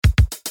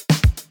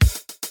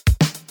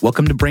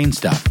Welcome to Brain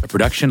Stuff, a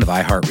production of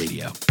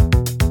iHeartRadio.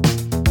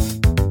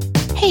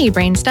 Hey,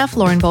 Brain Stuff,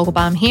 Lauren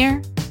Vogelbaum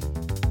here.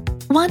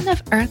 One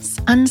of Earth's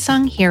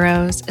unsung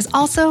heroes is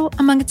also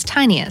among its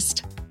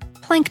tiniest.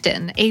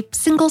 Plankton, a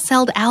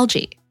single-celled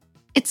algae.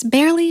 It's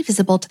barely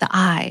visible to the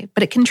eye,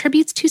 but it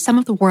contributes to some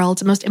of the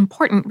world's most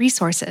important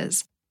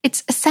resources.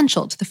 It's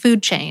essential to the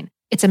food chain.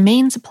 It's a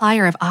main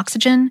supplier of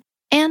oxygen,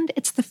 and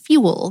it's the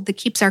fuel that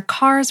keeps our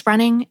cars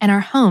running and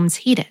our homes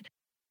heated.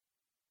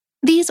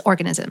 These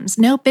organisms,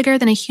 no bigger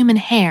than a human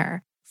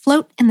hair,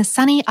 float in the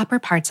sunny upper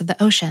parts of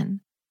the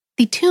ocean.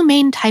 The two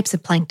main types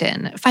of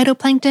plankton,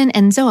 phytoplankton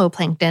and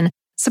zooplankton,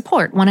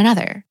 support one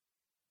another.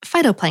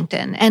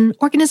 Phytoplankton, an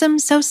organism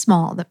so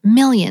small that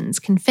millions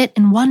can fit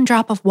in one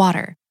drop of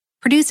water,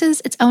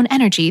 produces its own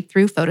energy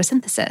through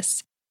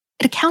photosynthesis.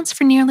 It accounts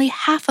for nearly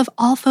half of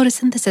all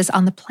photosynthesis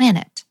on the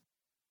planet.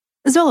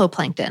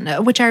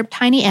 Zooplankton, which are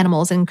tiny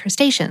animals and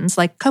crustaceans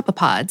like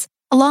copepods,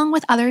 along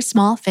with other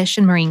small fish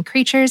and marine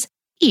creatures,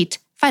 eat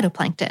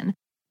phytoplankton,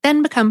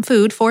 then become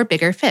food for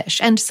bigger fish,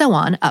 and so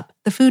on up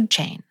the food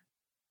chain.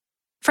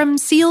 From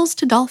seals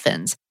to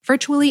dolphins,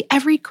 virtually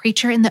every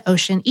creature in the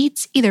ocean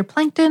eats either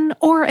plankton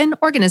or an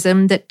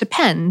organism that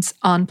depends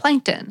on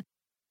plankton.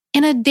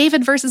 In a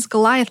David versus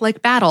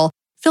Goliath-like battle,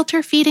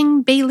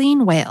 filter-feeding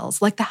baleen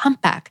whales like the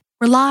humpback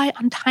rely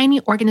on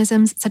tiny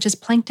organisms such as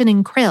plankton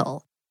and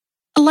krill.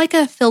 Like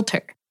a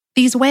filter,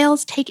 these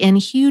whales take in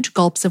huge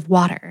gulps of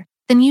water,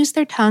 then use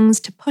their tongues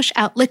to push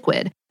out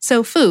liquid,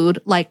 so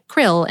food, like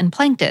krill and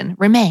plankton,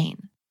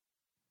 remain.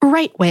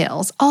 Right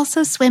whales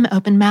also swim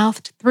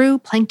open-mouthed through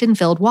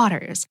plankton-filled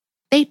waters.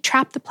 They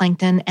trap the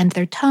plankton and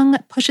their tongue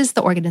pushes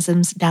the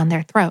organisms down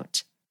their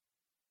throat.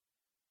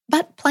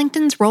 But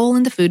plankton's role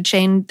in the food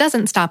chain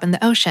doesn't stop in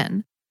the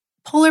ocean.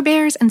 Polar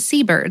bears and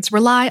seabirds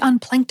rely on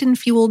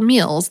plankton-fueled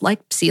meals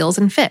like seals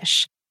and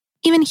fish.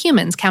 Even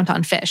humans count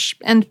on fish,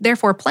 and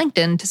therefore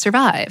plankton, to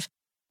survive.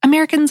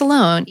 Americans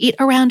alone eat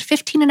around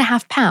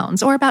 15.5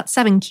 pounds, or about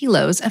 7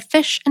 kilos, of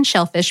fish and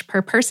shellfish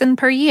per person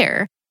per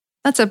year.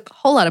 That's a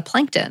whole lot of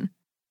plankton.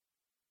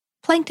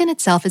 Plankton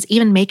itself is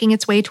even making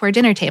its way to our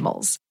dinner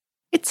tables.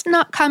 It's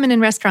not common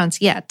in restaurants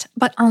yet,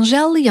 but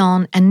Angèle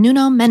Lyon and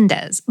Nuno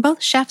Mendes,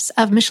 both chefs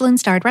of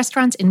Michelin-starred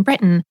restaurants in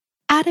Britain,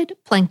 added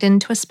plankton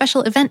to a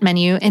special event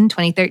menu in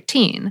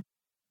 2013.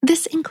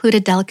 This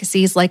included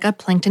delicacies like a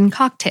plankton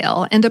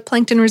cocktail and a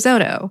plankton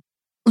risotto.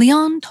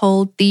 Lyon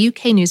told the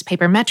UK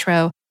newspaper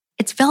Metro,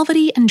 "It's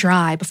velvety and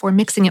dry before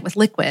mixing it with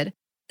liquid,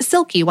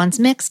 silky once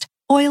mixed,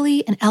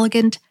 oily and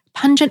elegant,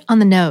 pungent on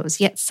the nose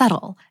yet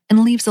subtle,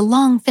 and leaves a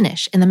long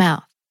finish in the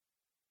mouth."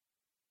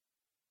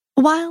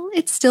 While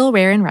it's still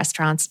rare in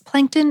restaurants,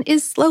 plankton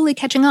is slowly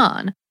catching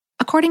on.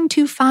 According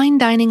to fine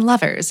dining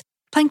lovers,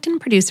 plankton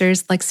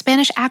producers like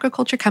Spanish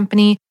agriculture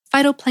company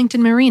Phytoplankton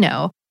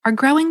Marino are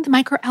growing the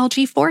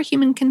microalgae for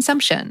human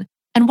consumption,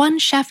 and one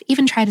chef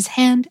even tried his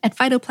hand at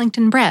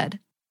phytoplankton bread.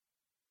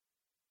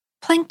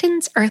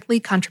 Plankton's earthly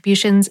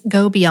contributions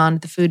go beyond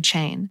the food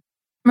chain.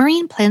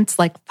 Marine plants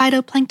like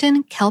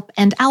phytoplankton, kelp,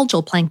 and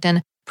algal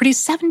plankton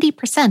produce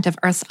 70% of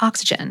Earth's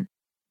oxygen.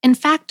 In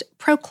fact,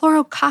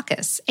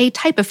 Prochlorococcus, a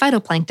type of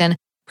phytoplankton,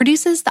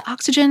 produces the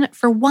oxygen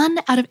for 1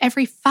 out of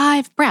every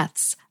 5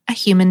 breaths a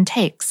human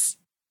takes.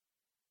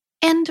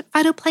 And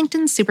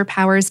phytoplankton's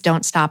superpowers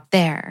don't stop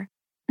there.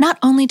 Not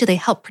only do they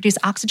help produce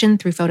oxygen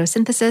through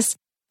photosynthesis,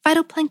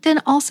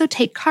 phytoplankton also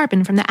take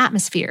carbon from the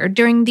atmosphere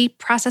during the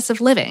process of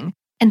living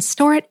and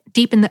store it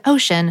deep in the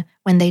ocean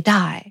when they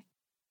die,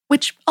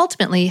 which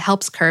ultimately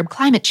helps curb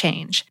climate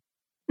change.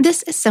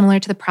 This is similar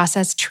to the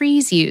process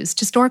trees use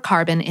to store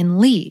carbon in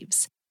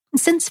leaves.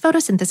 Since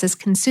photosynthesis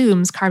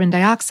consumes carbon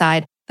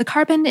dioxide, the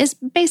carbon is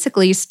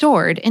basically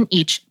stored in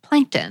each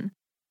plankton.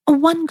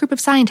 One group of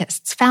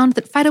scientists found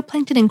that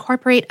phytoplankton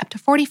incorporate up to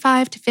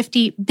 45 to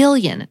 50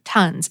 billion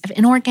tons of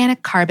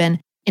inorganic carbon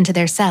into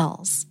their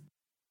cells.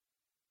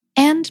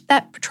 And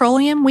that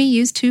petroleum we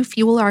use to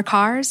fuel our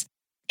cars?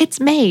 It's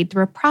made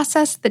through a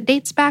process that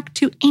dates back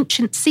to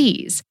ancient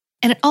seas,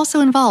 and it also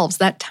involves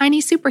that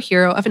tiny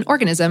superhero of an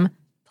organism,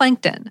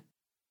 plankton.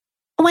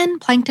 When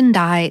plankton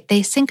die,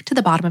 they sink to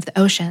the bottom of the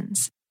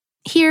oceans.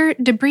 Here,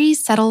 debris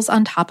settles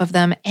on top of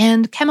them,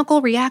 and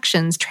chemical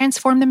reactions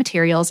transform the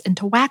materials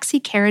into waxy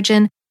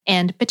kerogen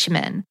and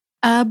bitumen,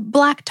 a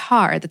black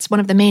tar that's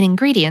one of the main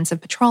ingredients of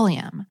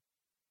petroleum.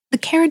 The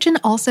kerogen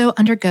also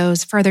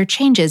undergoes further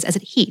changes as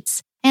it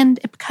heats, and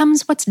it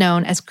becomes what's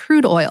known as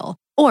crude oil,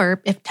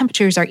 or, if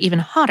temperatures are even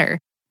hotter,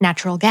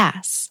 natural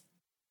gas.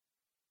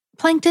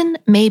 Plankton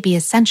may be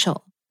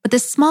essential, but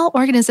this small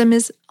organism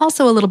is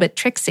also a little bit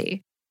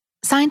tricksy.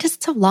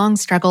 Scientists have long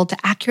struggled to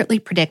accurately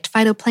predict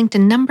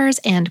phytoplankton numbers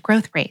and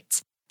growth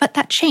rates, but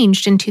that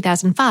changed in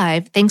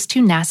 2005 thanks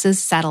to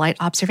NASA's satellite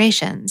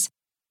observations.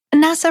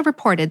 NASA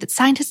reported that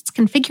scientists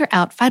can figure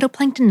out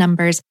phytoplankton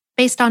numbers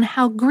based on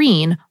how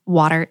green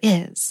water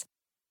is.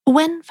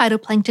 When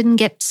phytoplankton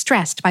get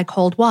stressed by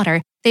cold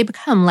water, they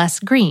become less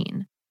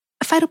green.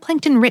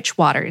 Phytoplankton-rich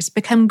waters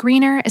become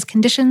greener as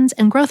conditions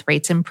and growth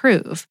rates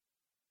improve.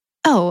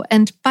 Oh,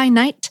 and by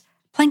night,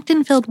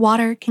 plankton-filled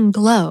water can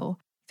glow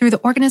through the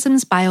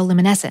organism's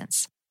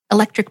bioluminescence,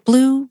 electric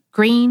blue,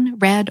 green,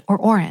 red, or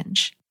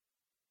orange.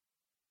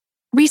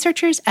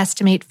 Researchers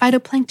estimate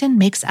phytoplankton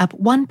makes up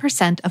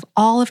 1% of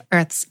all of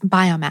Earth's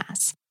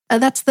biomass.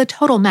 That's the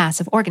total mass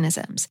of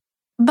organisms.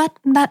 But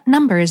that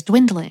number is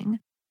dwindling.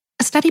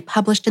 A study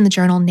published in the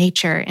journal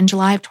Nature in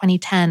July of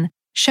 2010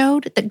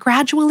 showed that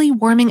gradually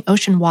warming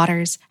ocean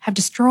waters have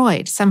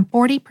destroyed some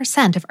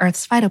 40% of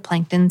Earth's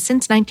phytoplankton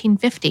since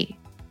 1950.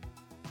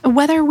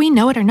 Whether we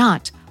know it or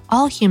not,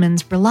 all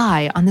humans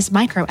rely on this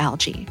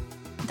microalgae.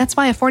 That's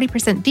why a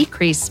 40%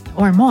 decrease,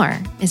 or more,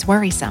 is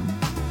worrisome.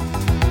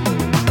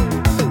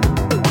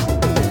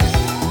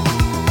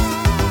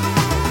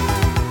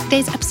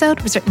 Today's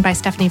episode was written by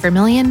Stephanie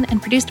Vermillion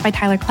and produced by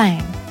Tyler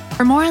Klang.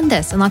 For more on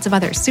this and lots of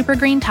other super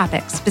green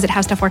topics, visit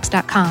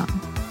howstuffworks.com.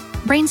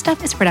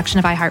 Brainstuff is a production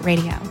of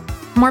iHeartRadio.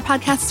 For more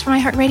podcasts from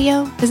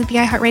iHeartRadio, visit the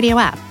iHeartRadio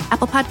app,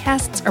 Apple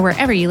Podcasts, or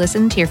wherever you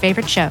listen to your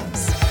favorite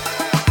shows.